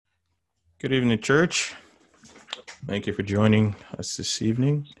Good evening, church. Thank you for joining us this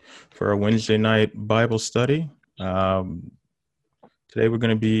evening for our Wednesday night Bible study. Today we're going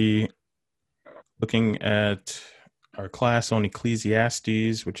to be looking at our class on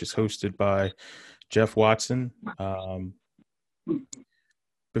Ecclesiastes, which is hosted by Jeff Watson.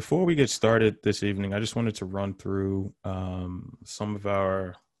 Before we get started this evening, I just wanted to run through some of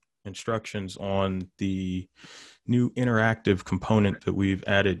our instructions on the new interactive component that we've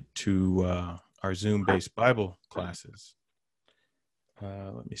added to our Zoom-based Bible classes.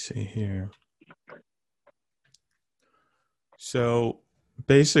 Let me see here. So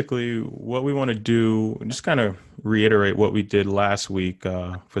basically what we want to do, just kind of reiterate what we did last week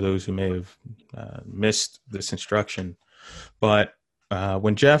for those who may have missed this instruction. But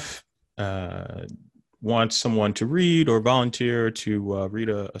when Jeff wants someone to read or volunteer to read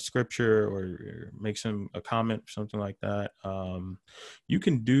a scripture or make a comment, something like that, you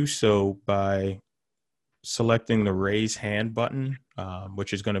can do so by selecting the raise hand button,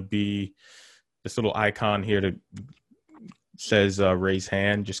 which is going to be this little icon here that says raise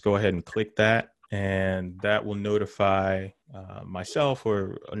hand. Just go ahead and click that, and that will notify myself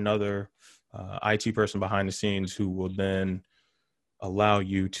or another IT person behind the scenes who will then allow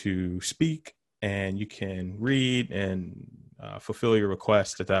you to speak, and you can read and fulfill your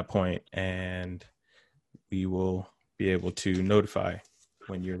request at that point, and we will be able to notify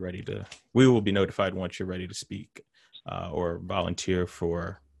when you're ready to. We will be notified once you're ready to speak or volunteer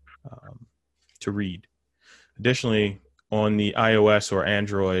for to read. Additionally, on the iOS or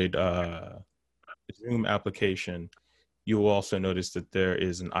Android Zoom application, you will also notice that there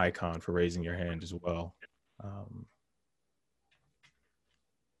is an icon for raising your hand as well.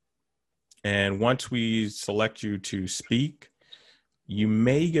 And once we select you to speak, you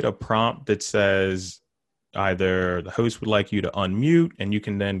may get a prompt that says either the host would like you to unmute, and you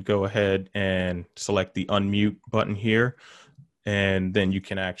can then go ahead and select the unmute button here, and then you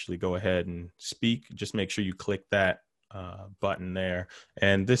can actually go ahead and speak. Just make sure you click that button there.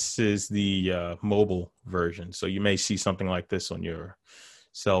 And this is the mobile version. So you may see something like this on your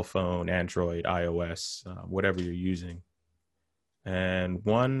cell phone, Android, iOS, whatever you're using. And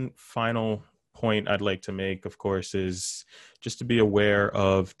one final point I'd like to make, of course, is just to be aware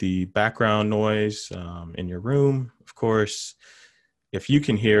of the background noise in your room. Of course, if you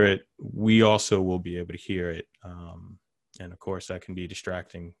can hear it, we also will be able to hear it. And of course, that can be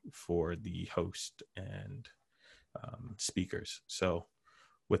distracting for the host and speakers. So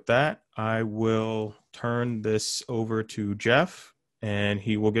with that, I will turn this over to Jeff, and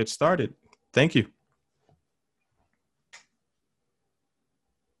he will get started. Thank you.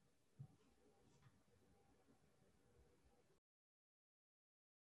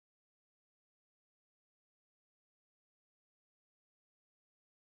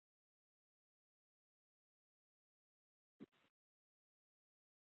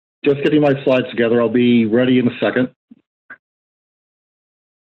 Just getting my slides together. I'll be ready in a second.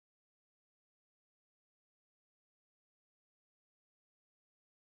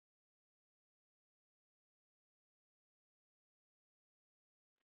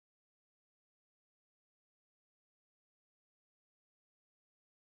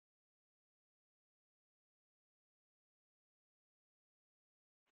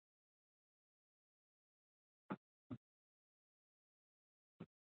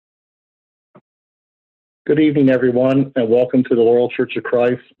 Good evening, everyone, and welcome to the Laurel Church of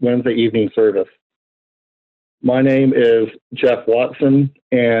Christ Wednesday evening service. My name is Jeff Watson,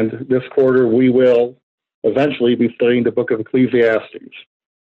 and this quarter we will eventually be studying the book of Ecclesiastes.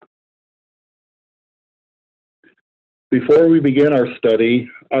 Before we begin our study,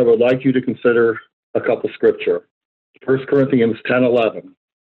 I would like you to consider a couple scripture. 1 Corinthians 10:11.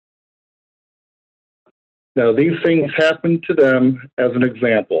 Now these things happened to them as an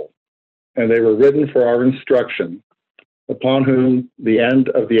example, and they were written for our instruction, upon whom the end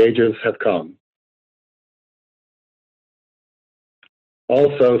of the ages have come.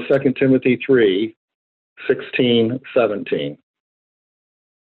 Also, 2 Timothy 3:16-17.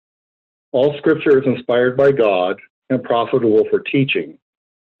 All scripture is inspired by God and profitable for teaching,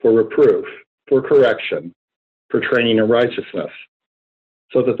 for reproof, for correction, for training in righteousness,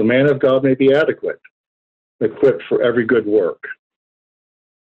 so that the man of God may be adequate, equipped for every good work.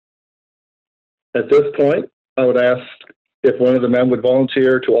 At this point, I would ask if one of the men would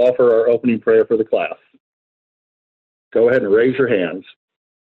volunteer to offer our opening prayer for the class. Go ahead and raise your hands.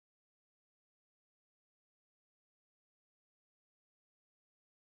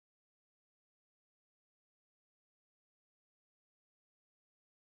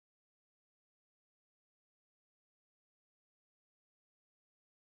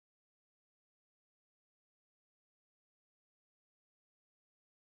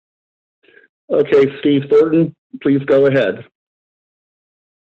 Okay, Steve Thornton, please go ahead.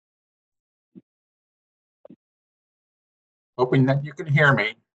 Hoping that you can hear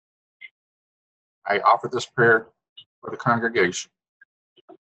me, I offer this prayer for the congregation.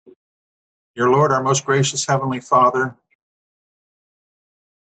 Dear Lord, our most gracious Heavenly Father,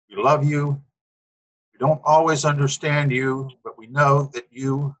 we love you. We don't always understand you, but we know that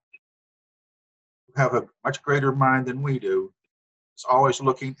you have a much greater mind than we do. Is always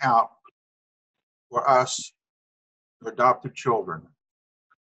looking out for us, your adopted children,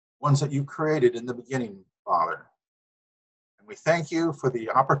 ones that you created in the beginning, Father. And we thank you for the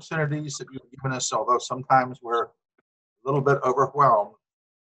opportunities that you've given us, although sometimes we're a little bit overwhelmed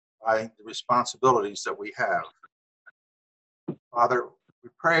by the responsibilities that we have. Father, we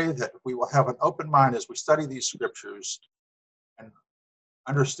pray that we will have an open mind as we study these scriptures and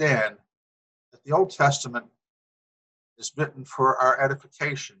understand that the Old Testament is written for our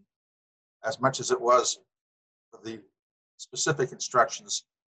edification as much as it was for the specific instructions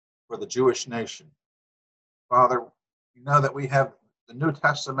for the Jewish nation. Father, we know that we have the New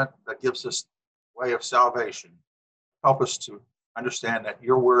Testament that gives us way of salvation. Help us to understand that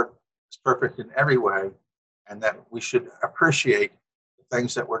your word is perfect in every way, and that we should appreciate the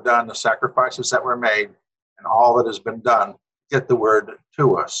things that were done, the sacrifices that were made, and all that has been done to get the word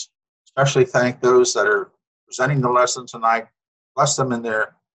to us. Especially thank those that are presenting the lesson tonight. Bless them in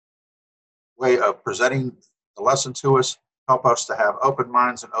their way of presenting the lesson to us. Help us to have open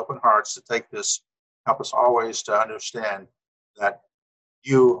minds and open hearts to take this. Help us always to understand that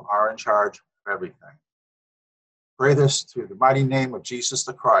you are in charge of everything. Pray this through the mighty name of Jesus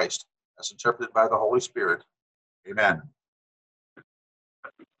the Christ, as interpreted by the Holy Spirit. Amen.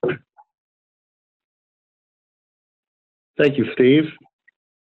 Thank you, Steve.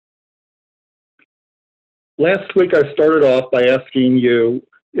 Last week, I started off by asking you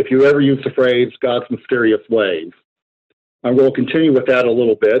if you ever use the phrase God's mysterious ways. I'm going to continue with that a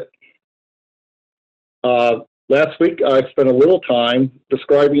little bit. Last week, I spent a little time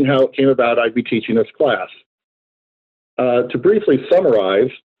describing how it came about I'd be teaching this class. To briefly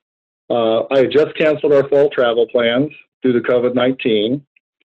summarize, I had just canceled our fall travel plans due to COVID-19,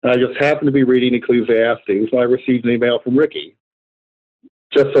 and I just happened to be reading Ecclesiastes when I received an email from Ricky,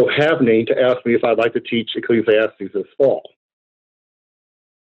 just so happening to ask me if I'd like to teach Ecclesiastes this fall.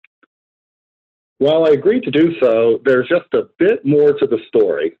 While I agreed to do so, there's just a bit more to the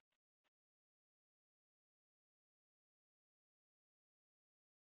story.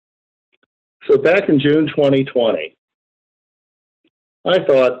 So back in June 2020, I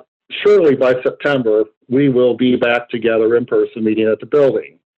thought, surely by September, we will be back together in person, meeting at the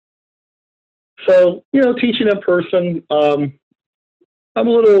building. So, teaching in person, I'm a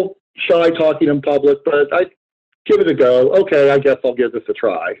little shy talking in public, but I give it a go. Okay, I guess I'll give this a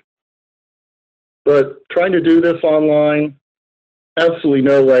try. But trying to do this online, absolutely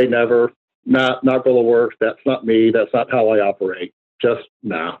no way, never. Not going to work. That's not me. That's not how I operate. Just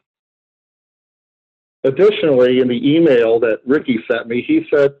nah. Additionally, in the email that Ricky sent me, he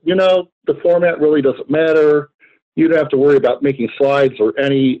said, the format really doesn't matter. You don't have to worry about making slides or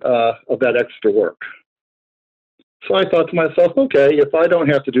any of that extra work. So I thought to myself, okay, if I don't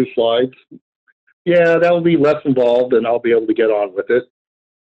have to do slides, yeah, that will be less involved and I'll be able to get on with it.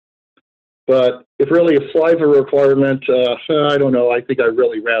 But if slides are a requirement, I don't know. I think I'd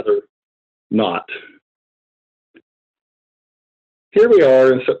really rather not. Here we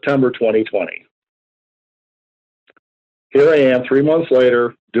are in September 2020. Here I am 3 months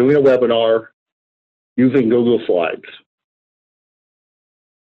later doing a webinar using Google Slides.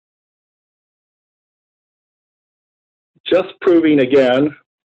 Just proving again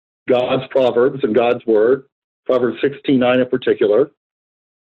God's Proverbs and God's Word, Proverbs 16:9 in particular.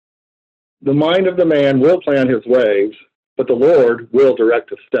 The mind of the man will plan his ways, but the Lord will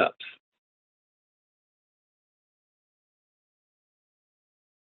direct his steps.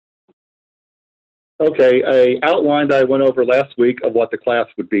 Okay, I outlined, I went over last week of what the class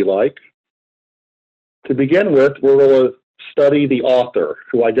would be like. To begin with, we're going to study the author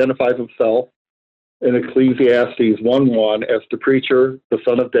who identifies himself in Ecclesiastes 1:1 as the preacher, the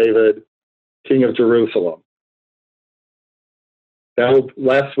son of David, king of Jerusalem. That was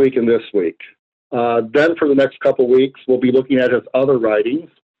last week and this week. Then for the next couple weeks, we'll be looking at his other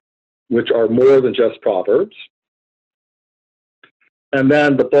writings, which are more than just Proverbs. And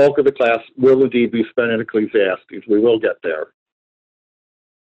then the bulk of the class will indeed be spent in Ecclesiastes. We will get there.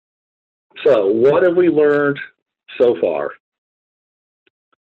 So what have we learned so far?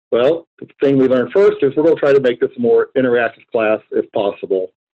 Well, the thing we learned first is we're going to try to make this a more interactive class if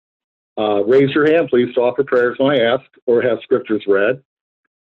possible. Raise your hand, please, to offer prayers when I ask or have scriptures read.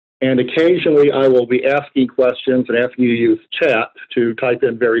 And occasionally I will be asking questions and asking you to use chat to type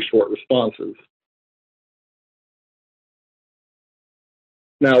in very short responses.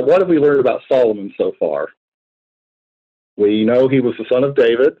 Now, what have we learned about Solomon so far? We know he was the son of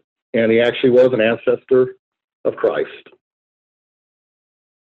David, and he actually was an ancestor of Christ.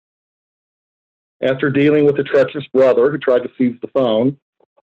 After dealing with a treacherous brother who tried to seize the phone,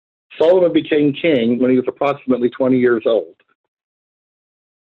 Solomon became king when he was approximately 20 years old.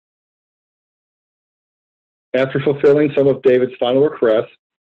 After fulfilling some of David's final requests,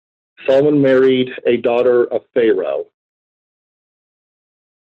 Solomon married a daughter of Pharaoh.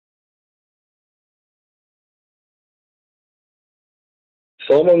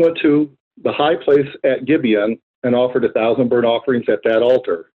 Solomon went to the high place at Gibeon and offered 1,000 burnt offerings at that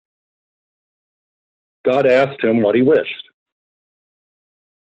altar. God asked him what he wished.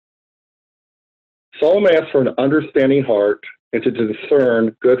 Solomon asked for an understanding heart and to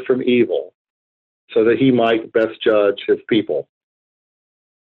discern good from evil, so that he might best judge his people.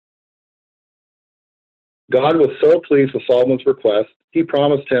 God was so pleased with Solomon's request, he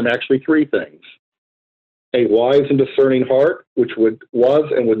promised him actually three things: a wise and discerning heart, which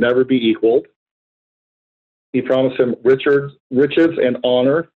was and would never be equaled. He promised him riches and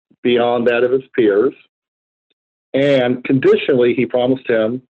honor beyond that of his peers. And conditionally, he promised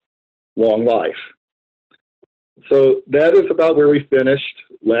him long life. So that is about where we finished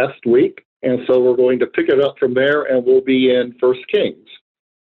last week. And so we're going to pick it up from there, and we'll be in 1 Kings.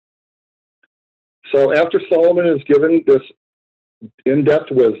 So after Solomon is given this in-depth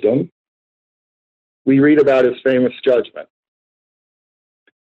wisdom, we read about his famous judgment.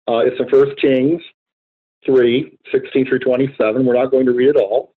 It's in 1 Kings 3, 16 through 27. We're not going to read it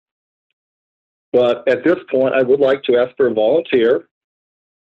all. But at this point, I would like to ask for a volunteer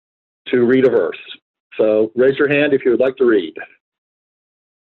to read a verse. So raise your hand if you would like to read.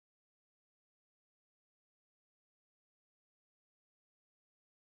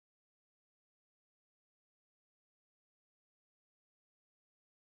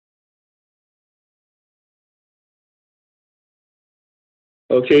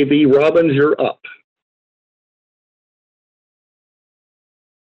 Okay, B. Robbins, you're up.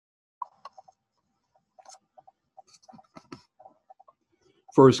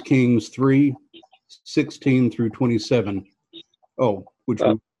 First Kings 3, 16 through 27. Oh, which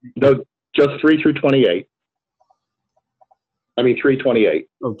one? No, just 3 through 28. 3:28.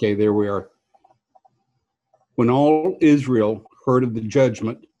 Okay, there we are. When all Israel heard of the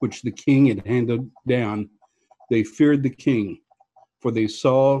judgment which the king had handed down, they feared the king, for they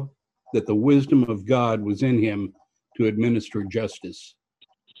saw that the wisdom of God was in him to administer justice.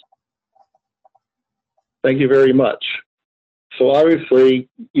 Thank you very much. So obviously,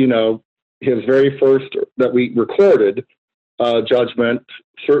 his very first that we recorded judgment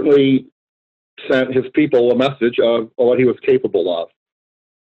certainly sent his people a message of what he was capable of.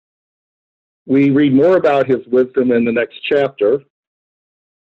 We read more about his wisdom in the next chapter.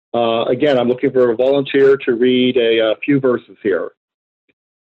 Again, I'm looking for a volunteer to read a few verses here.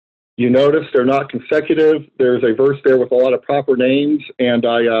 You notice they're not consecutive. There's a verse there with a lot of proper names, and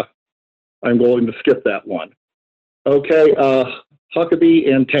I'm going to skip that one. Okay,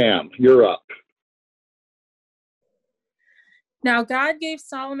 Huckabee and Tam, you're up. Now God gave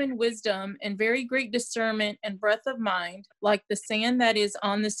Solomon wisdom and very great discernment and breadth of mind, like the sand that is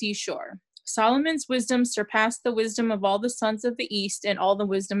on the seashore. Solomon's wisdom surpassed the wisdom of all the sons of the east and all the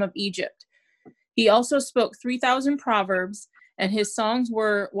wisdom of Egypt. He also spoke 3,000 proverbs, and his songs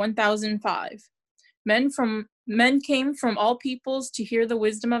were 1,005. Men came from all peoples to hear the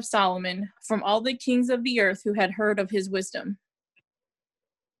wisdom of Solomon, from all the kings of the earth who had heard of his wisdom.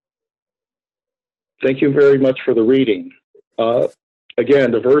 Thank you very much for the reading.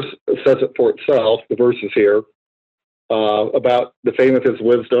 Again, the verse says it for itself, the verses here, about the fame of his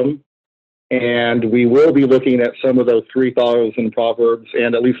wisdom. And we will be looking at some of those 3,000 proverbs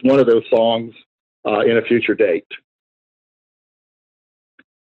and at least one of those songs in a future date.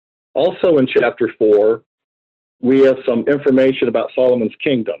 Also in chapter 4, we have some information about Solomon's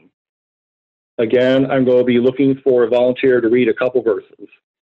kingdom. Again, I'm going to be looking for a volunteer to read a couple verses.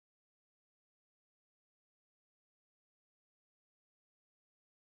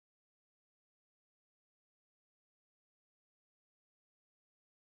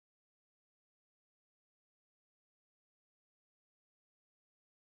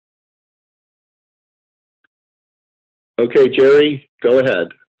 Okay, Jerry, go ahead.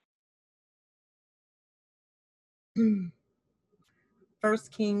 1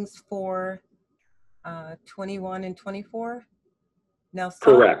 Kings 4, 21 and 24.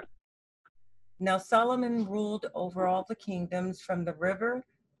 Correct. Now Solomon ruled over all the kingdoms from the river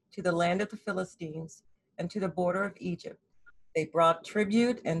to the land of the Philistines and to the border of Egypt. They brought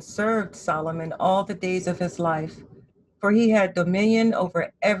tribute and served Solomon all the days of his life, for he had dominion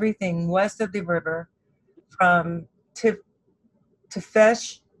over everything west of the river, from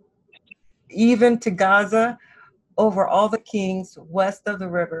Tephesh even to Gaza, over all the kings west of the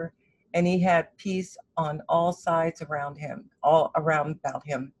river, and he had peace on all sides around him, all around about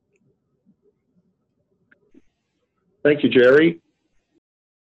him. Thank you, Jerry.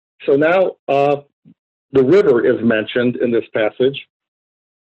 So now the river is mentioned in this passage.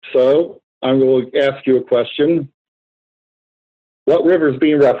 So I'm going to ask you a question. What river is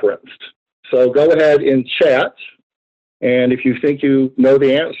being referenced? So go ahead and chat. And if you think you know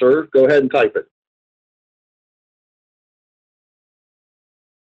the answer, go ahead and type it.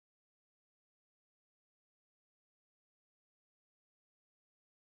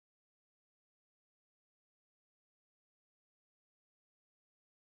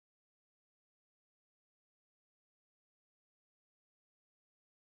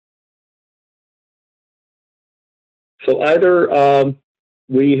 So either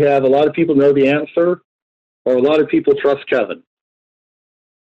we have a lot of people know the answer, or a lot of people trust Kevin.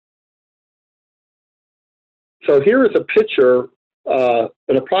 So here is a picture,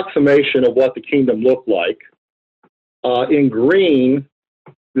 an approximation of what the kingdom looked like. In green,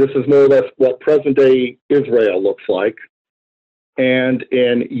 this is more or less what present-day Israel looks like. And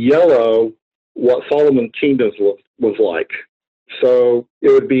in yellow, what Solomon's kingdom was like. So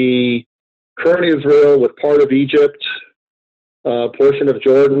it would be current Israel with part of Egypt, a portion of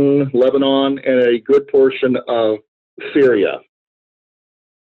Jordan, Lebanon, and a good portion of Syria.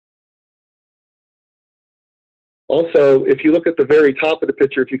 Also, if you look at the very top of the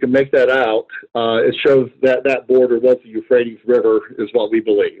picture, if you can make that out, it shows that that border was the Euphrates River, is what we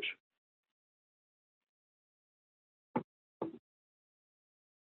believe.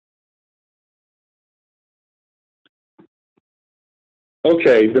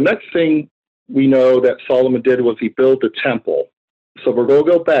 Okay, the next thing we know that Solomon did was he built a temple. So we're going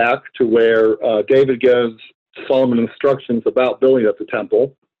to go back to where David gives Solomon instructions about building up the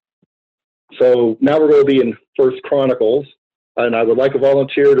temple. So now we're going to be in 1 Chronicles, and I would like a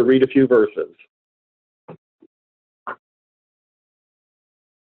volunteer to read a few verses.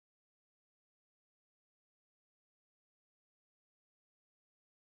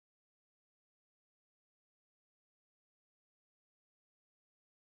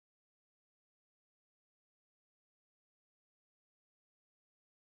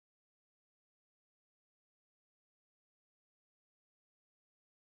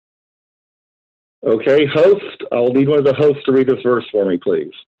 Okay, host, I'll need one of the hosts to read this verse for me,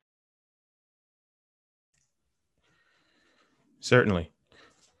 please. Certainly.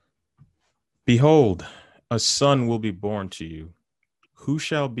 Behold, a son will be born to you, who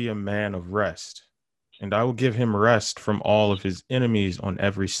shall be a man of rest, and I will give him rest from all of his enemies on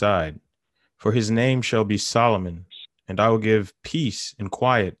every side. For his name shall be Solomon, and I will give peace and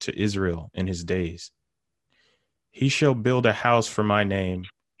quiet to Israel in his days. He shall build a house for my name,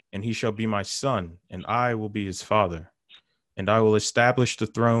 and he shall be my son, and I will be his father. And I will establish the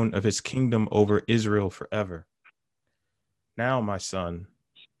throne of his kingdom over Israel forever. Now, my son,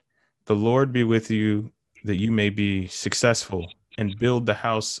 the Lord be with you, that you may be successful, and build the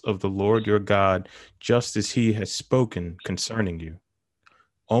house of the Lord your God, just as he has spoken concerning you.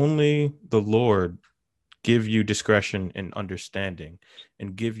 Only the Lord give you discretion and understanding,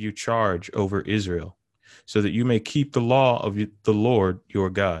 and give you charge over Israel, so that you may keep the law of the Lord your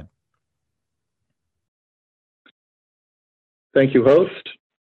God. Thank you, host.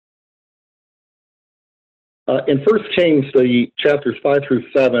 In 1 Kings, the chapters 5 through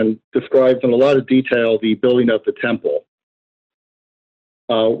 7 describes in a lot of detail the building of the temple.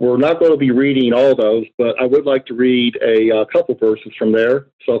 We're not going to be reading all those, but I would like to read a couple verses from there.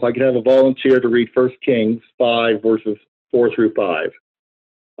 So if I could have a volunteer to read 1 Kings 5, verses 4 through 5.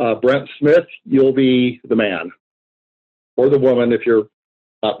 Brent Smith, you'll be the man, or the woman if you're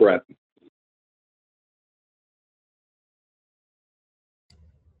not Brent.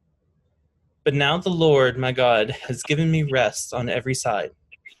 But now the Lord, my God, has given me rest on every side.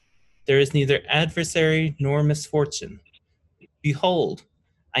 There is neither adversary nor misfortune. Behold,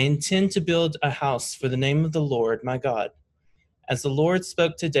 I intend to build a house for the name of the Lord, my God. As the Lord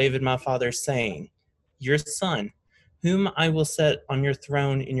spoke to David, my father, saying, your son, whom I will set on your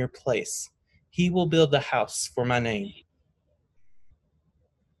throne in your place, he will build the house for my name.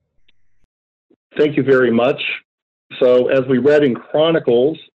 Thank you very much. So as we read in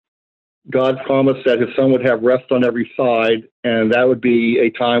Chronicles, God promised that his son would have rest on every side, and that would be a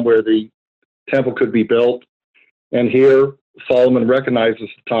time where the temple could be built. And here, Solomon recognizes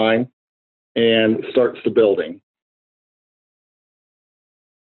the time and starts the building.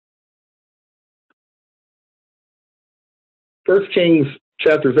 First Kings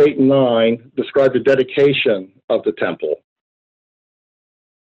chapters 8 and 9 describe the dedication of the temple.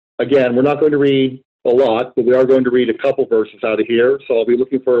 Again, we're not going to read a lot, but we are going to read a couple verses out of here. So I'll be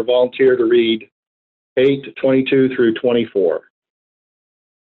looking for a volunteer to read 8:22 through 24.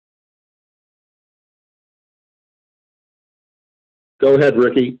 Go ahead,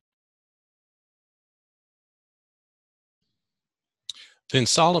 Ricky. Then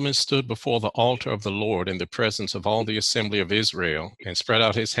Solomon stood before the altar of the Lord in the presence of all the assembly of Israel and spread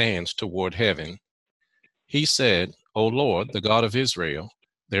out his hands toward heaven. He said, O Lord, the God of Israel,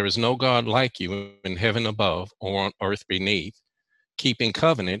 there is no God like you in heaven above or on earth beneath, keeping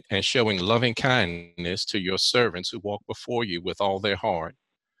covenant and showing loving kindness to your servants who walk before you with all their heart,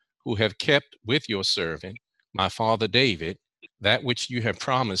 who have kept with your servant, my father David, that which you have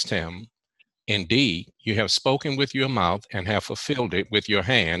promised him. Indeed, you have spoken with your mouth and have fulfilled it with your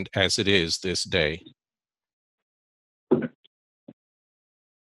hand as it is this day.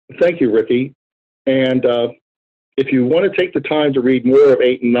 Thank you, Ricky. And if you want to take the time to read more of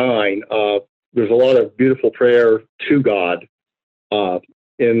 8 and 9, there's a lot of beautiful prayer to God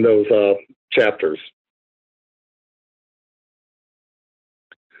in those chapters.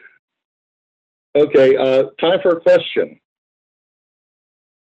 Okay, time for a question.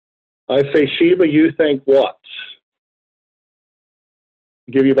 I say, Sheba, you think what?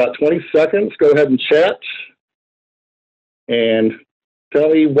 I'll give you about 20 seconds. Go ahead and chat. And tell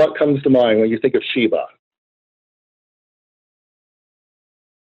me what comes to mind when you think of Sheba.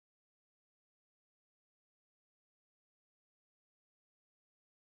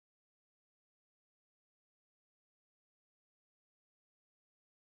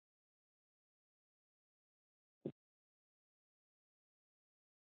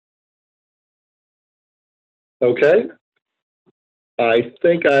 Okay. I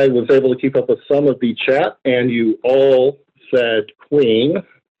think I was able to keep up with some of the chat, and you all said queen.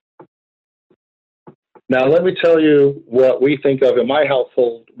 Now, let me tell you what we think of in my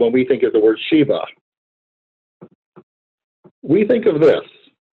household when we think of the word Sheba. We think of this.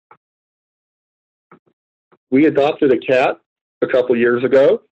 We adopted a cat a couple years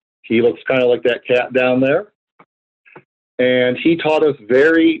ago. He looks kind of like that cat down there. And he taught us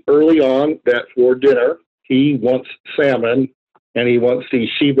very early on that for dinner, he wants salmon, and he wants the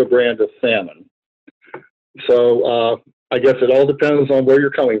Sheba brand of salmon. So I guess it all depends on where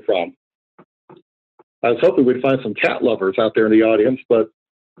you're coming from. I was hoping we'd find some cat lovers out there in the audience, but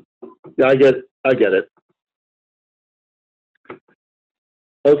yeah, I get it.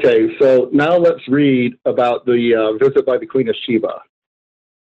 Okay, so now let's read about the visit by the Queen of Sheba.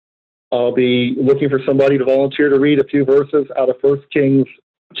 I'll be looking for somebody to volunteer to read a few verses out of 1 Kings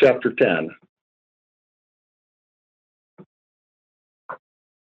chapter 10.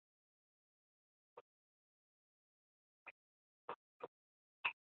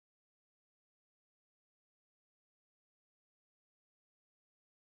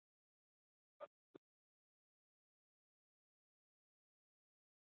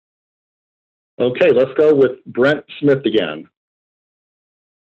 Okay, let's go with Brent Smith again.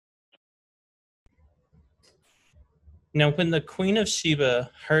 Now, when the Queen of Sheba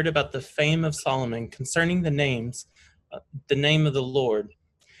heard about the fame of Solomon concerning the name of the Lord,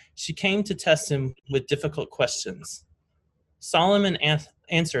 she came to test him with difficult questions. Solomon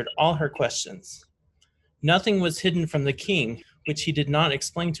answered all her questions. Nothing was hidden from the king, which he did not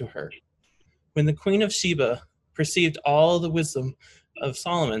explain to her. When the Queen of Sheba perceived all the wisdom of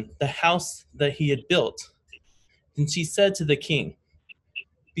Solomon, the house that he had built, then she said to the king,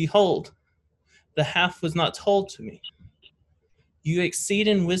 Behold, the half was not told to me. You exceed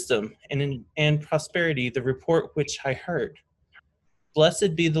in wisdom and prosperity the report which I heard.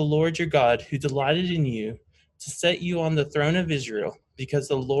 Blessed be the Lord your God, who delighted in you to set you on the throne of Israel, because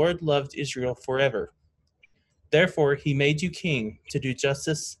the Lord loved Israel forever. Therefore he made you king to do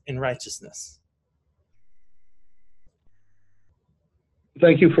justice and righteousness.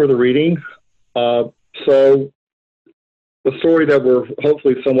 Thank you for the reading. So the story that we're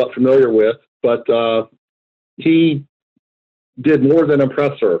hopefully somewhat familiar with, but he did more than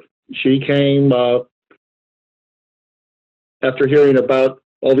impress her. She came after hearing about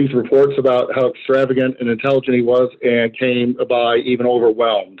all these reports about how extravagant and intelligent he was, and came by even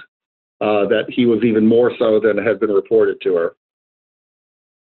overwhelmed that he was even more so than had been reported to her.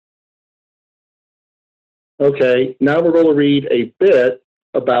 Okay, now we're going to read a bit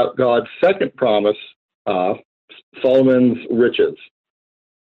about God's second promise, Solomon's riches.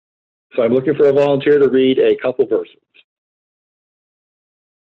 So I'm looking for a volunteer to read a couple verses.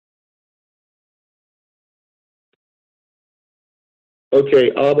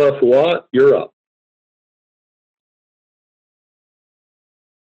 Okay, Abba Fuat, you're up.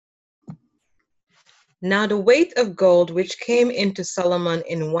 Now the weight of gold which came into Solomon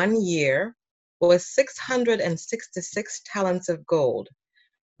in 1 year was 666 talents of gold,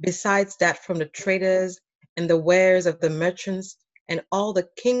 besides that from the traders and the wares of the merchants and all the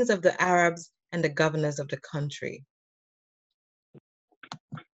kings of the Arabs and the governors of the country.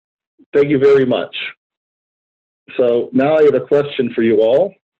 Thank you very much. So now I have a question for you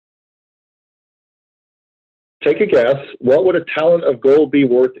all. Take a guess. What would a talent of gold be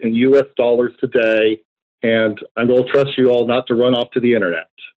worth in US dollars today? And I'm going to trust you all not to run off to the internet.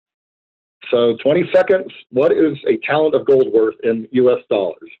 So 20 seconds. What is a talent of gold worth in US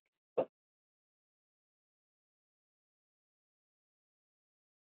dollars?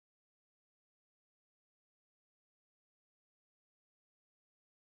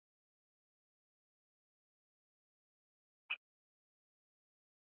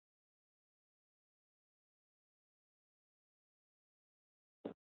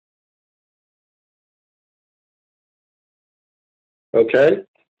 Okay.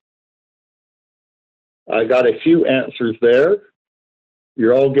 I got a few answers there.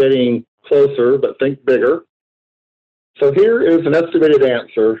 You're all getting closer, but think bigger. So here is an estimated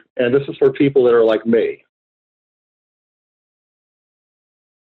answer, and this is for people that are like me.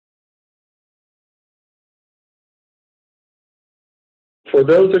 For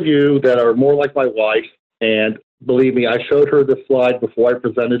those of you that are more like my wife, and believe me, I showed her this slide before I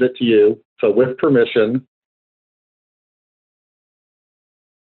presented it to you, so with permission,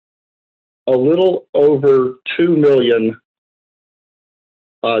 a little over $2 million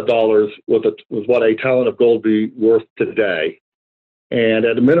was what a talent of gold be worth today. And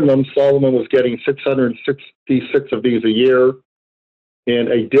at a minimum, Solomon was getting 666 of these a year,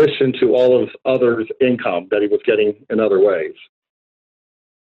 in addition to all of his others' income that he was getting in other ways.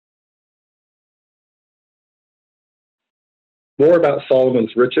 More about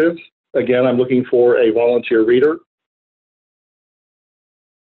Solomon's riches. Again, I'm looking for a volunteer reader.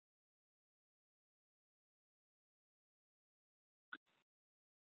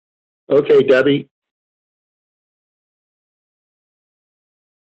 Okay, Debbie.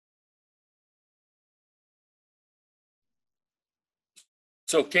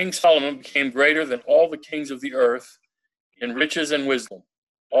 So King Solomon became greater than all the kings of the earth in riches and wisdom.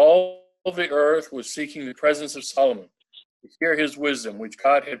 All of the earth was seeking the presence of Solomon to hear his wisdom, which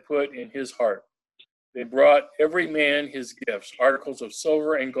God had put in his heart. They brought every man his gifts, articles of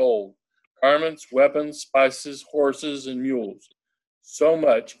silver and gold, garments, weapons, spices, horses, and mules, so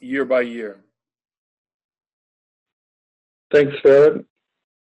much year by year. Thanks, Farron.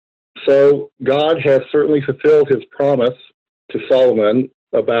 So God has certainly fulfilled his promise to Solomon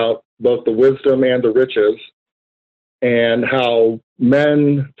about both the wisdom and the riches, and how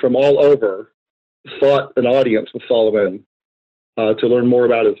men from all over sought an audience with Solomon to learn more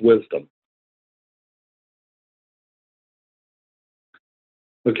about his wisdom.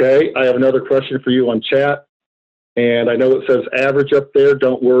 Okay, I have another question for you on chat, and I know it says average up there.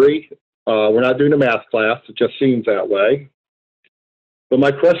 Don't worry, we're not doing a math class. It just seems that way. But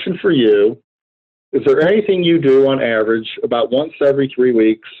my question for you, is there anything you do on average about once every 3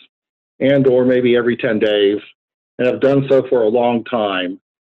 weeks and or maybe every 10 days, and have done so for a long time,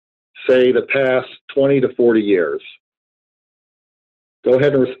 say the past 20 to 40 years? Go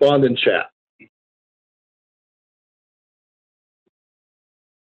ahead and respond in chat.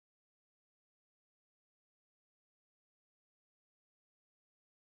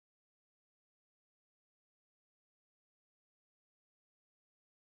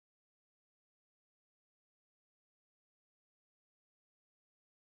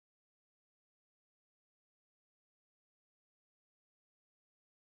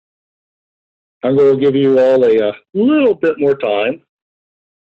 I'm going to give you all a little bit more time.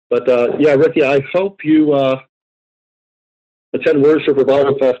 But yeah, Ricky, I hope you attend worship or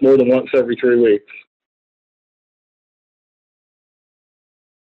Bible class more than once every 3 weeks.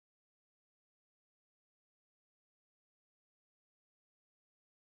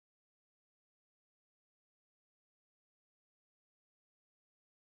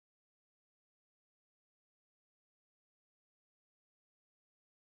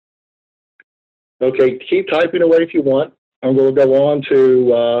 Okay, keep typing away if you want. I'm going to go on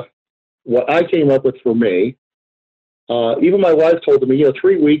to what I came up with for me. Even my wife told me,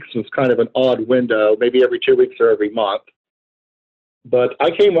 3 weeks was kind of an odd window, maybe every 2 weeks or every month. But I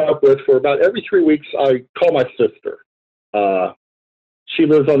came up with, for about every 3 weeks, I call my sister. She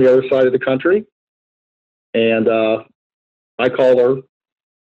lives on the other side of the country, and I call her.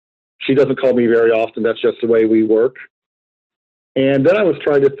 She doesn't call me very often. That's just the way we work. And then I was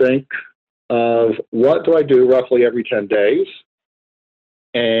trying to think of what do I do roughly every 10 days?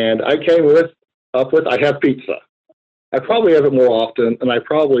 And I came up with I have pizza. I probably have it more often, and I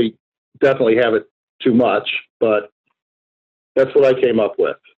probably definitely have it too much, but that's what I came up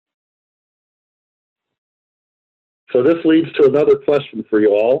with. So this leads to another question for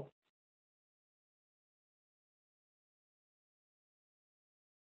you all.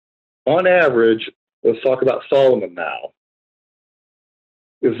 On average, let's talk about Solomon now.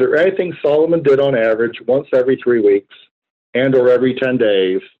 Is there anything Solomon did on average once every 3 weeks and or every 10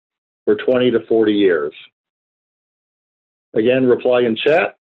 days for 20 to 40 years? Again, reply in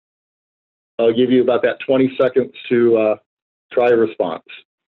chat. I'll give you about that 20 seconds to try a response.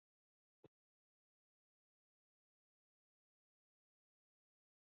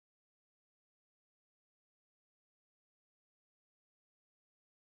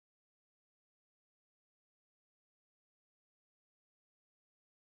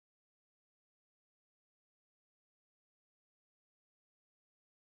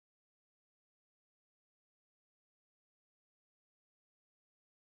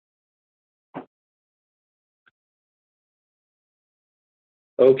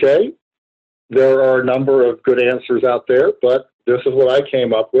 Okay, there are a number of good answers out there, but this is what I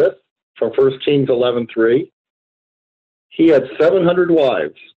came up with from 1 Kings 11:3. He had 700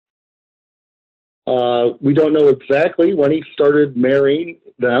 wives. We don't know exactly when he started marrying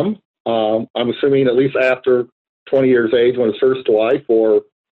them. I'm assuming at least after 20 years age when his first wife, or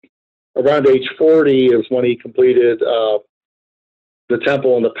around age 40 is when he completed the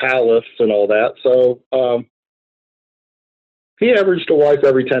temple and the palace and all that. So he averaged a wife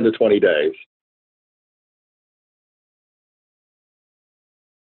every 10 to 20 days.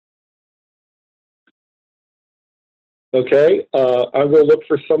 Okay, I'm going to look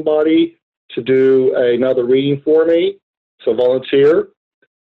for somebody to do another reading for me, so volunteer.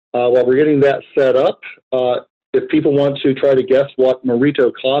 While we're getting that set up, if people want to try to guess what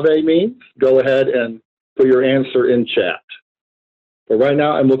Marito Cave means, go ahead and put your answer in chat. But right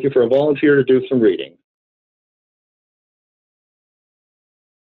now, I'm looking for a volunteer to do some reading.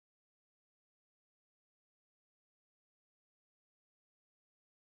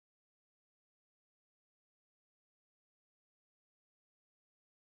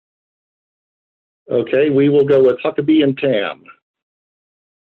 Okay, we will go with Huckabee and Tam.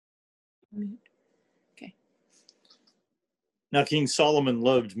 Okay. Now King Solomon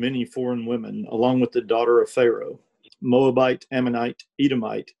loved many foreign women, along with the daughter of Pharaoh, Moabite, Ammonite,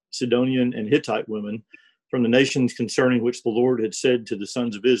 Edomite, Sidonian, and Hittite women from the nations concerning which the Lord had said to the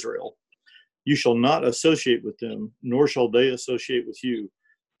sons of Israel, "You shall not associate with them, nor shall they associate with you,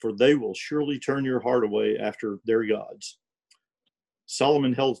 for they will surely turn your heart away after their gods."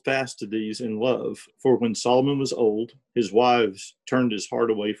 Solomon held fast to these in love, for when Solomon was old, his wives turned his heart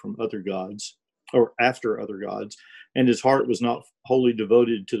away from other gods, or after other gods, and his heart was not wholly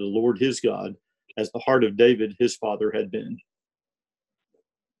devoted to the Lord his God, as the heart of David his father had been.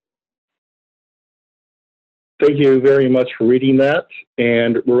 Thank you very much for reading that,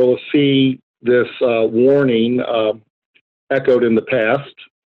 and we'll see this warning echoed in the past.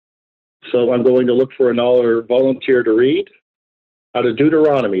 So I'm going to look for another volunteer to read out of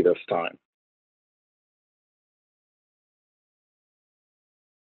Deuteronomy this time.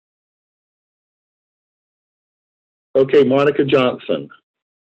 Okay, Monica Johnson.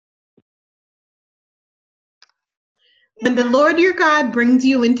 When the Lord your God brings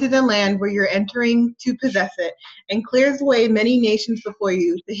you into the land where you're entering to possess it, and clears away many nations before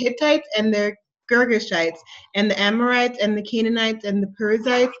you, the Hittites and the Girgashites, and the Amorites, and the Canaanites, and the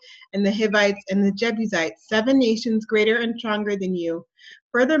Perizzites, and the Hivites, and the Jebusites, 7 nations greater and stronger than you.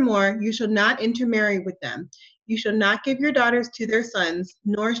 Furthermore, you shall not intermarry with them. You shall not give your daughters to their sons,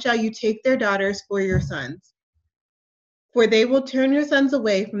 nor shall you take their daughters for your sons. For they will turn your sons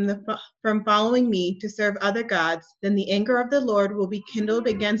away from following me to serve other gods. Then the anger of the Lord will be kindled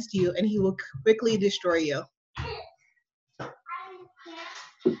against you, and he will quickly destroy you.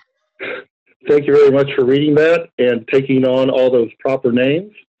 Thank you very much for reading that and taking on all those proper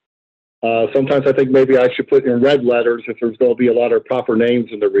names. Sometimes I think maybe I should put in red letters if there's going to be a lot of proper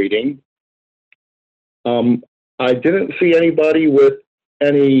names in the reading. I didn't see anybody with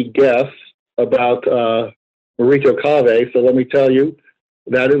any guess about Marito Cave, so let me tell you,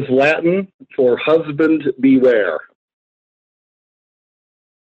 that is Latin for husband beware.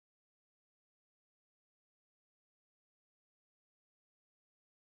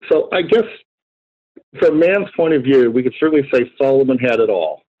 So I guess from man's point of view, we could certainly say Solomon had it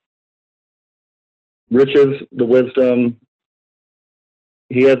all. Riches, the wisdom,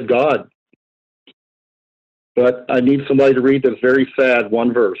 he had God. but I need somebody to read this very sad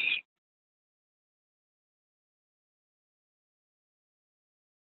one verse.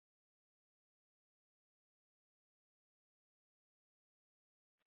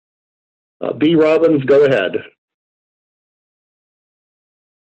 B. Robbins, go ahead.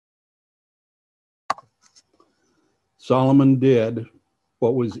 Solomon did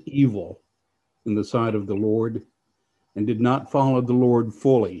what was evil in the sight of the Lord and did not follow the Lord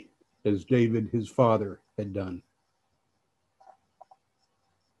fully as David his father had done.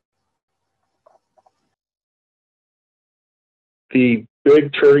 The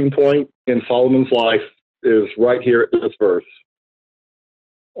big turning point in Solomon's life is right here at this verse.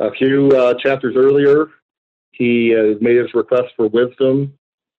 A few chapters earlier, he made his request for wisdom,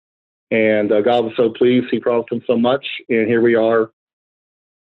 and God was so pleased, he promised him so much, and here we are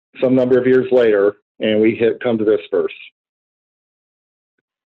some number of years later, and we come to this verse.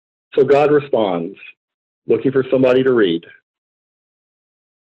 So God responds, looking for somebody to read.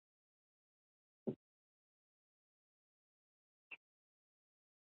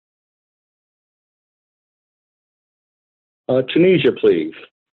 Tunisia, please.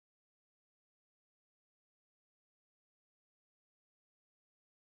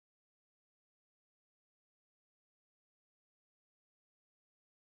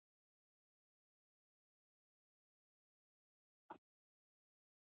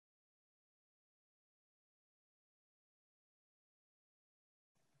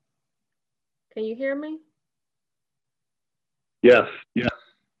 Can you hear me? Yes. Yes.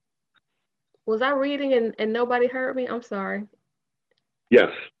 Was I reading and nobody heard me? I'm sorry. Yes.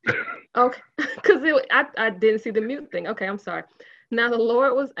 Okay, because I didn't see the mute thing. Okay, I'm sorry. Now the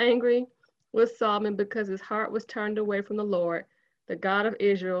Lord was angry with Solomon because his heart was turned away from the Lord, the God of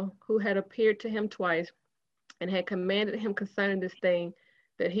Israel, who had appeared to him twice and had commanded him concerning this thing,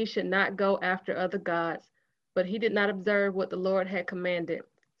 that he should not go after other gods. But he did not observe what the Lord had commanded.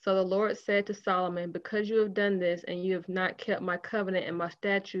 So the Lord said to Solomon, because you have done this and you have not kept my covenant and my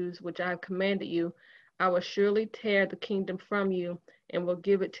statutes, which I have commanded you, I will surely tear the kingdom from you and will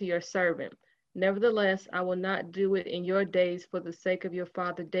give it to your servant. Nevertheless, I will not do it in your days for the sake of your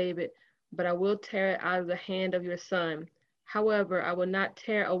father David, but I will tear it out of the hand of your son. However, I will not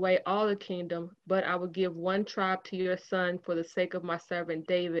tear away all the kingdom, but I will give one tribe to your son for the sake of my servant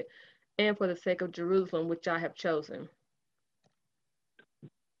David and for the sake of Jerusalem, which I have chosen.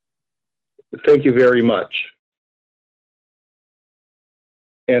 Thank you very much.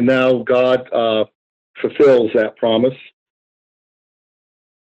 And now God fulfills that promise.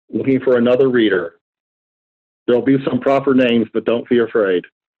 Looking for another reader. There'll be some proper names, but don't be afraid.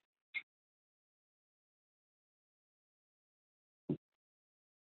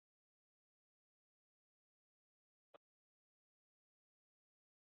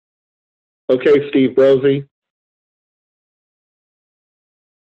 Okay, Steve Brosey.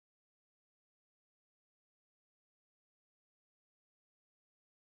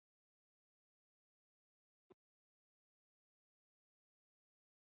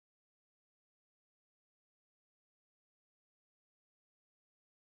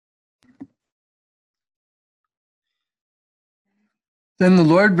 Then the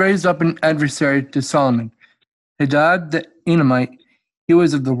Lord raised up an adversary to Solomon, Hadad the Edomite. He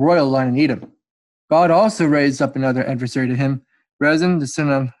was of the royal line in Edom. God also raised up another adversary to him, Rezin the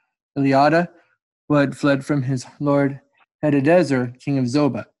son of Eliada, who had fled from his lord Hadadezer, king of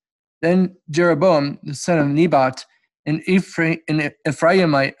Zobah. Then Jeroboam the son of Nebat, an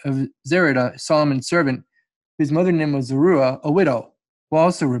Ephraimite of Zerida, Solomon's servant, whose mother name was Zeruiah, a widow, who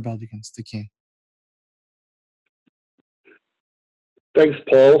also rebelled against the king. Thanks,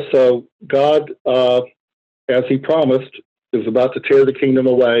 Paul. So God, as he promised, is about to tear the kingdom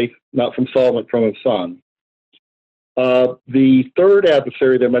away, not from Solomon, from his son. The third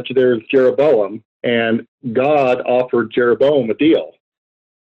adversary that I mentioned there is Jeroboam, and God offered Jeroboam a deal.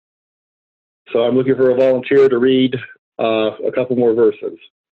 So I'm looking for a volunteer to read a couple more verses.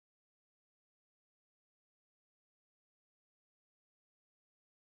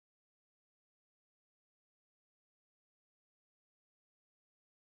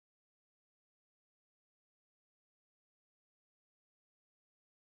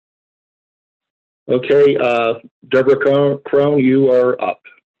 Okay, Deborah Crone, you are up.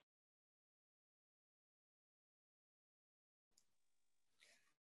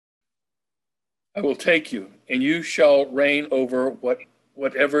 I will take you, and you shall reign over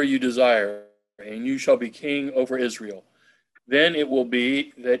whatever you desire, and you shall be king over Israel. Then it will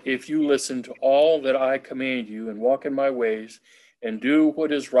be that if you listen to all that I command you and walk in my ways and do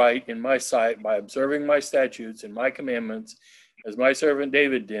what is right in my sight by observing my statutes and my commandments, as my servant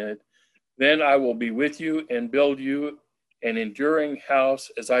David did, Then I will be with you and build you an enduring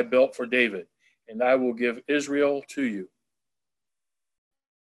house as I built for David, and I will give Israel to you.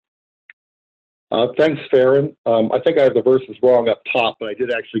 Thanks, Farron. I think I have the verses wrong up top, but I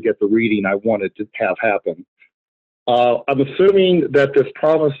did actually get the reading I wanted to have happen. I'm assuming that this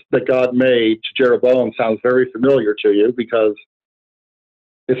promise that God made to Jeroboam sounds very familiar to you, because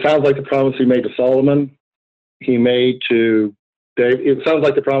it sounds like the promise he made to Solomon, he made to David. It sounds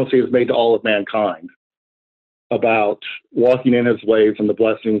like the promise he has made to all of mankind about walking in his ways and the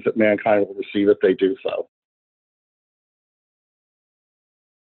blessings that mankind will receive if they do so.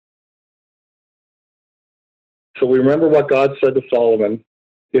 So we remember what God said to Solomon: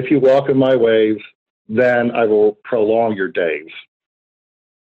 if you walk in my ways, then I will prolong your days.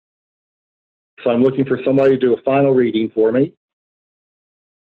 So I'm looking for somebody to do a final reading for me.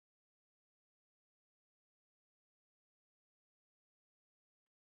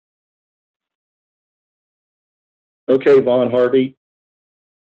 Okay, Vaughn Harvey.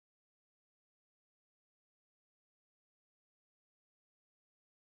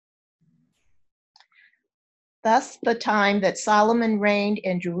 Thus the time that Solomon reigned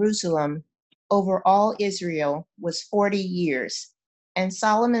in Jerusalem over all Israel was 40 years. And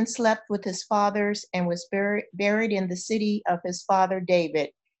Solomon slept with his fathers and was buried in the city of his father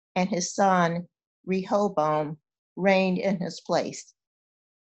David, and his son Rehoboam reigned in his place.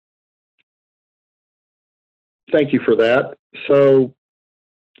 Thank you for that. So,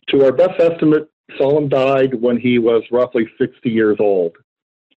 to our best estimate, Solomon died when he was roughly 60 years old.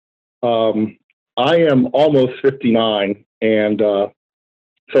 I am almost 59, and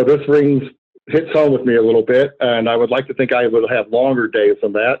so this hits home with me a little bit, and I would like to think I would have longer days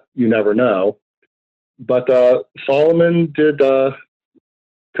than that. You never know. But Solomon did,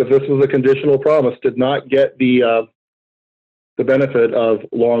 because this was a conditional promise, did not get the benefit of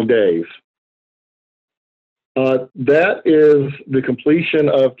long days. That is the completion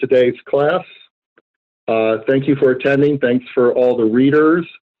of today's class. Thank you for attending. Thanks for all the readers.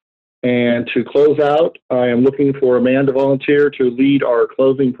 And to close out, I am looking for a man to volunteer to lead our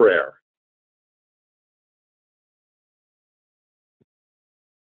closing prayer.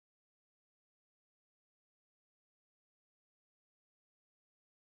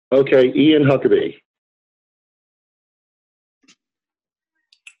 Okay, Ian Huckabee.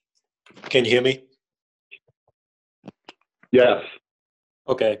 Can you hear me? Yes.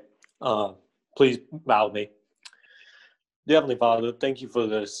 Okay. Please bow with me. Dear Heavenly Father, thank you for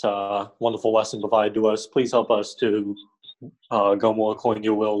this wonderful lesson provided to us. Please help us to go more according to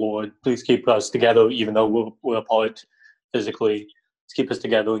your will, Lord. Please keep us together, even though we're apart physically. Let's keep us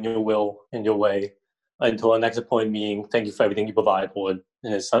together in your will, in your way. Until our next appointed meeting, thank you for everything you provide, Lord.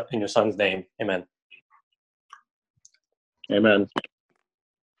 In your Son's name, amen. Amen.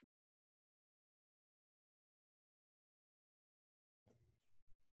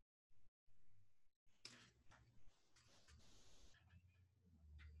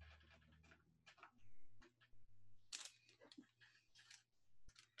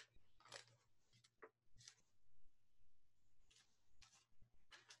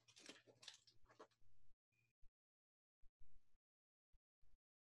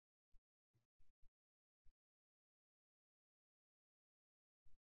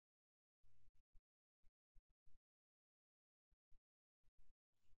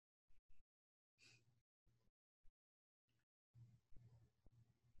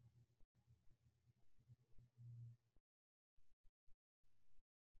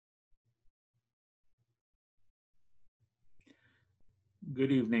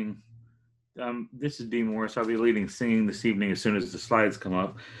 Good evening. This is Dean Morris. I'll be leading singing this evening as soon as the slides come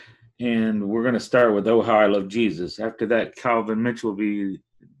up. And we're going to start with Oh, How I Love Jesus. After that, Calvin Mitchell will be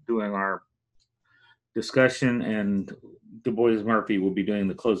doing our discussion, and Du Bois Murphy will be doing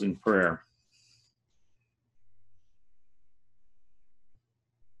the closing prayer.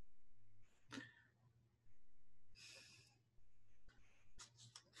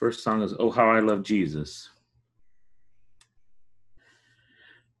 First song is Oh, How I Love Jesus.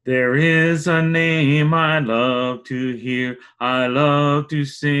 There is a name I love to hear, I love to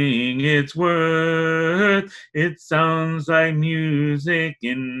sing its worth. It sounds like music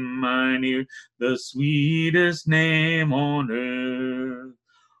in mine ear, the sweetest name on earth.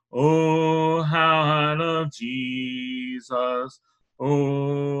 Oh, how I love Jesus.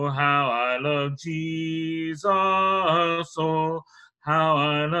 Oh, how I love Jesus. Oh, how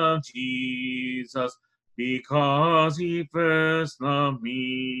I love Jesus. Because he first loved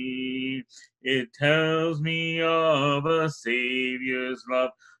me. It tells me of a Savior's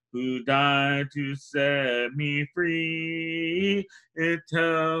love who died to set me free. It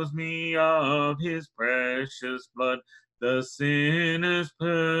tells me of his precious blood, the sinner's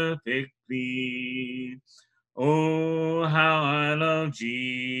perfect plea. Oh, how I love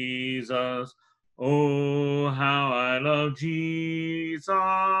Jesus. Oh, how I love Jesus.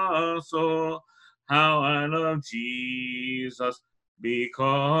 Oh, how I love Jesus,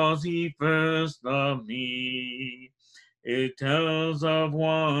 because he first loved me. It tells of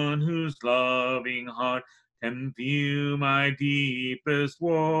one whose loving heart can feel my deepest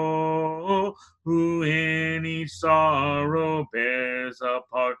woe, who in each sorrow bears a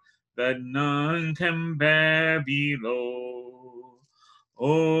part that none can bear below.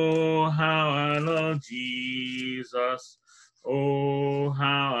 Oh, how I love Jesus. Oh,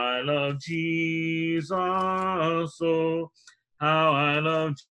 how I love Jesus. Oh, how I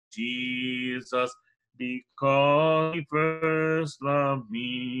love Jesus, because he first loved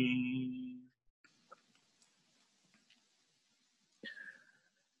me.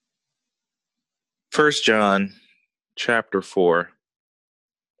 First John chapter 4,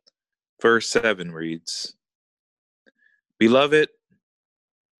 verse 7 reads, Beloved,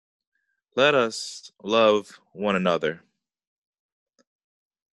 let us love one another,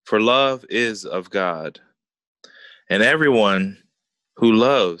 for love is of God, and everyone who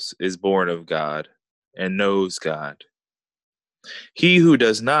loves is born of God and knows God. He who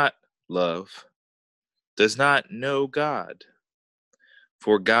does not love does not know God,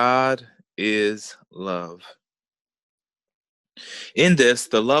 for God is love. In this,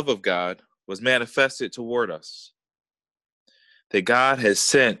 the love of God was manifested toward us, that God has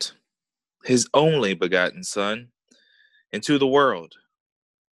sent his only begotten Son into the world,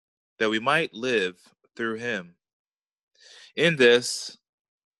 that we might live through him. In this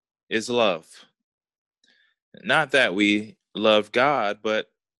is love. Not that we loved God,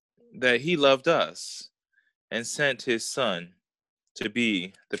 but that he loved us and sent his Son to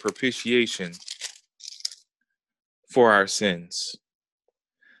be the propitiation for our sins.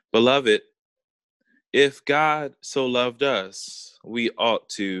 Beloved, if God so loved us, we ought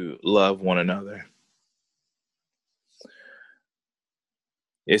to love one another.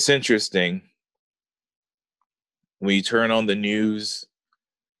 It's interesting when you turn on the news,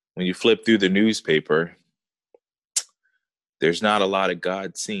 when you flip through the newspaper, there's not a lot of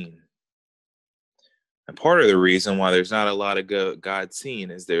God seen. And part of the reason why there's not a lot of God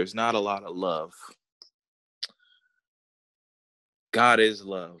seen is there's not a lot of love. God is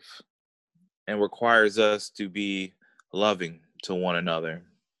love and requires us to be loving to one another,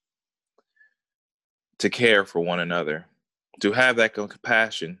 to care for one another, to have that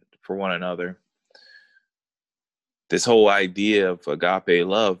compassion for one another. This whole idea of agape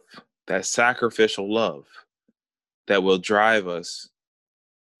love, that sacrificial love that will drive us,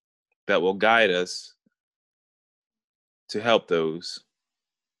 that will guide us to help those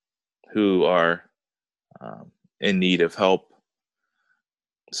who are in need of help,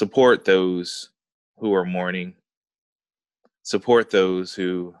 support those who are mourning, support those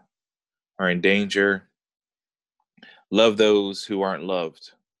who are in danger, love those who aren't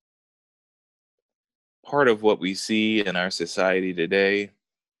loved. Part of what we see in our society today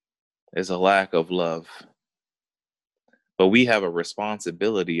is a lack of love. But we have a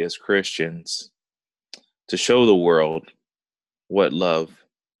responsibility as Christians to show the world what love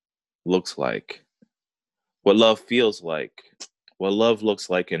looks like, what love feels like, what love looks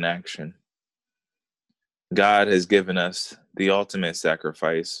like in action. God has given us the ultimate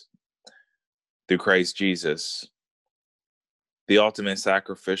sacrifice through Christ Jesus, the ultimate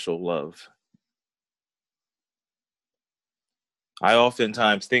sacrificial love. I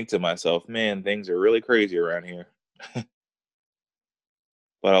oftentimes think to myself, man, things are really crazy around here.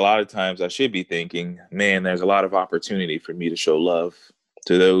 But a lot of times I should be thinking, man, there's a lot of opportunity for me to show love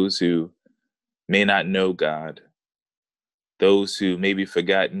to those who may not know God, those who may be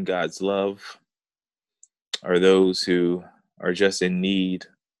forgotten God's love, or those who are just in need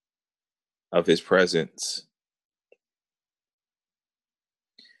of his presence.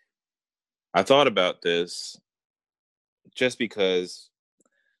 I thought about this just because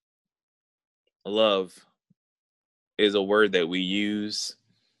love is a word that we use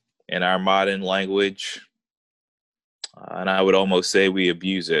in our modern language, and I would almost say we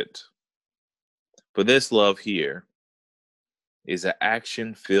abuse it. But this love here is an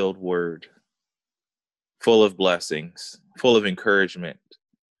action-filled word, full of blessings, full of encouragement.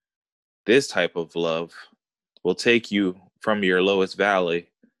 This type of love will take you from your lowest valley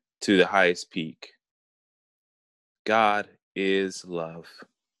to the highest peak. God is love.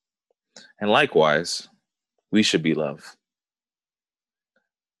 And likewise, we should be love.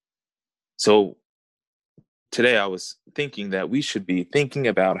 So today I was thinking that we should be thinking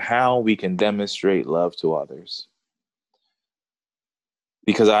about how we can demonstrate love to others.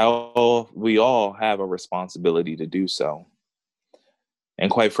 Because we all have a responsibility to do so.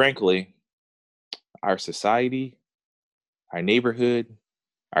 And quite frankly, our society, our neighborhood,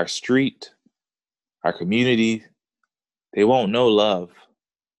 our street, our community, they won't know love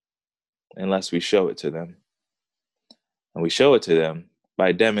unless we show it to them. And we show it to them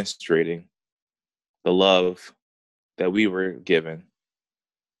by demonstrating the love that we were given.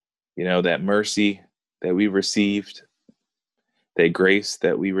 You know, that mercy that we received, that grace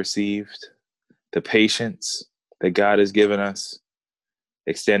that we received, the patience that God has given us,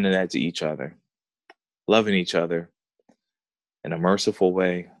 extending that to each other, loving each other in a merciful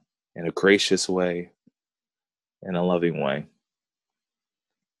way, in a gracious way, in a loving way.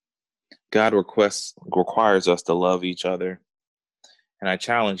 God requires us to love each other, and I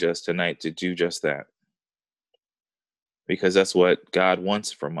challenge us tonight to do just that, because that's what God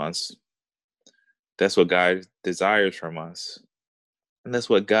wants from us. That's what God desires from us. And that's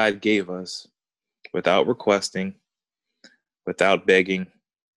what God gave us without requesting, without begging.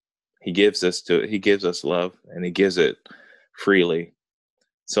 He gives us love, and he gives it freely.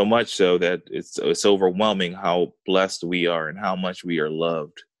 So much so that it's overwhelming how blessed we are and how much we are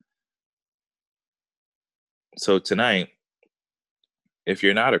loved. So tonight, if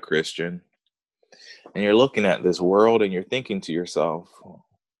you're not a Christian and you're looking at this world and you're thinking to yourself,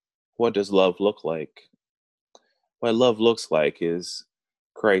 what does love look like? What love looks like is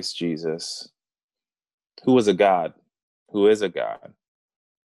Christ Jesus, who was a God, who is a God,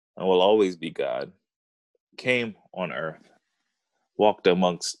 and will always be God, came on earth, walked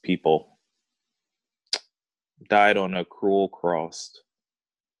amongst people, died on a cruel cross,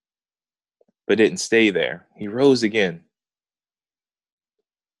 but didn't stay there. He rose again.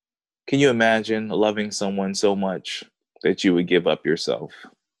 Can you imagine loving someone so much that you would give up yourself?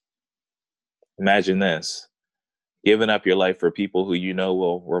 Imagine this, giving up your life for people who you know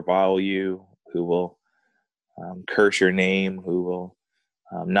will revile you, who will curse your name, who will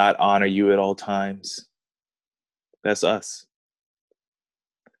not honor you at all times. That's us.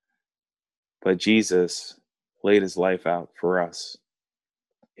 But Jesus laid his life out for us.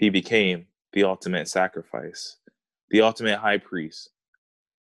 He became the ultimate sacrifice, the ultimate high priest,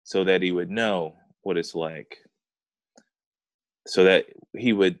 so that he would know what it's like, so that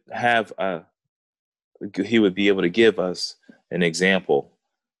he would be able to give us an example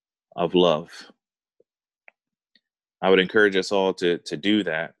of love. I would encourage us all to do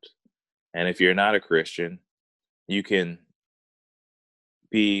that. And if you're not a Christian, you can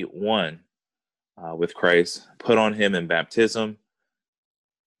be one with Christ, put on him in baptism,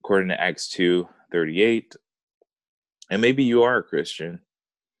 according to Acts 2:38. And maybe you are a Christian,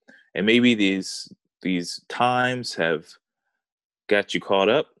 and maybe these times have got you caught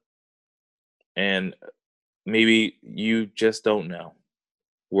up, and maybe you just don't know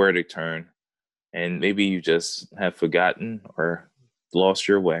where to turn, and maybe you just have forgotten or lost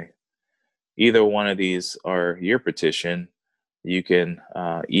your way. Either one of these are your petition. You can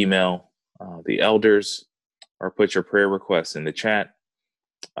email the elders or put your prayer requests in the chat,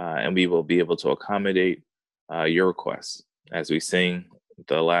 and we will be able to accommodate your requests as we sing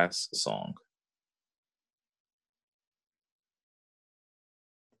the last song.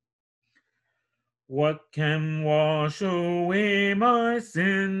 What can wash away my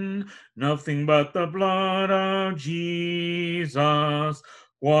sin? Nothing but the blood of Jesus.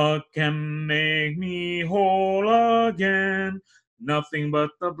 What can make me whole again? Nothing but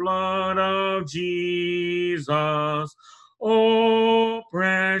the blood of Jesus. Oh,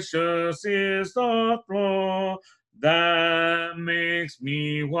 precious is the flow that makes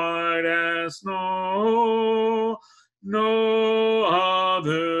me white as snow. No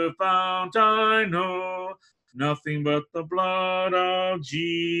other fount I know, nothing but the blood of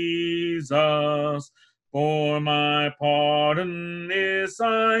Jesus. For my pardon this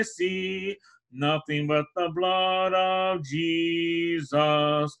I see, nothing but the blood of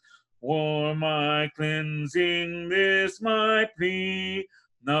Jesus. For my cleansing this my plea,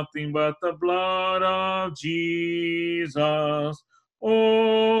 nothing but the blood of Jesus.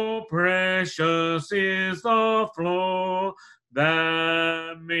 Oh, precious is the flow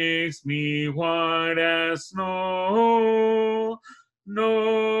that makes me white as snow.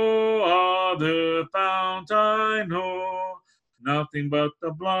 No other fount I know, nothing but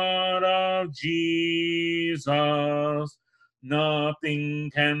the blood of Jesus.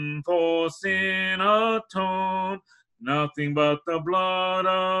 Nothing can for sin atone, nothing but the blood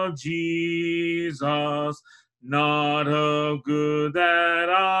of Jesus. not of good that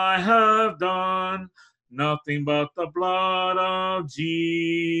I have done, nothing but the blood of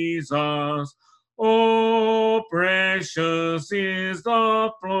Jesus. Oh, precious is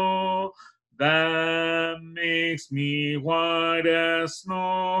the flow that makes me white as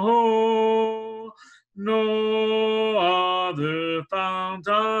snow. No other fount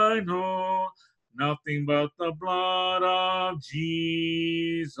I know, nothing but the blood of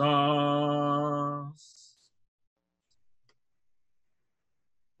Jesus.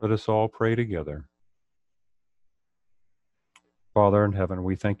 Let us all pray together. Father in heaven,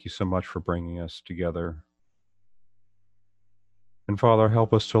 we thank you so much for bringing us together. And Father,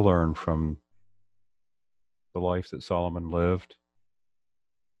 help us to learn from the life that Solomon lived.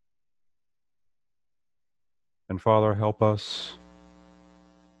 And Father, help us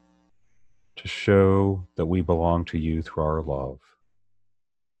to show that we belong to you through our love,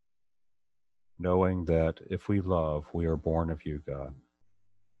 knowing that if we love, we are born of you, God.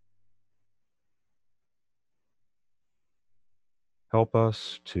 Help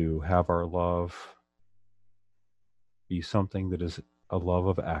us to have our love be something that is a love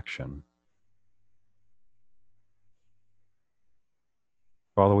of action.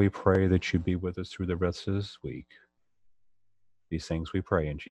 Father, we pray that you be with us through the rest of this week. These things we pray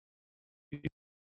in Jesus'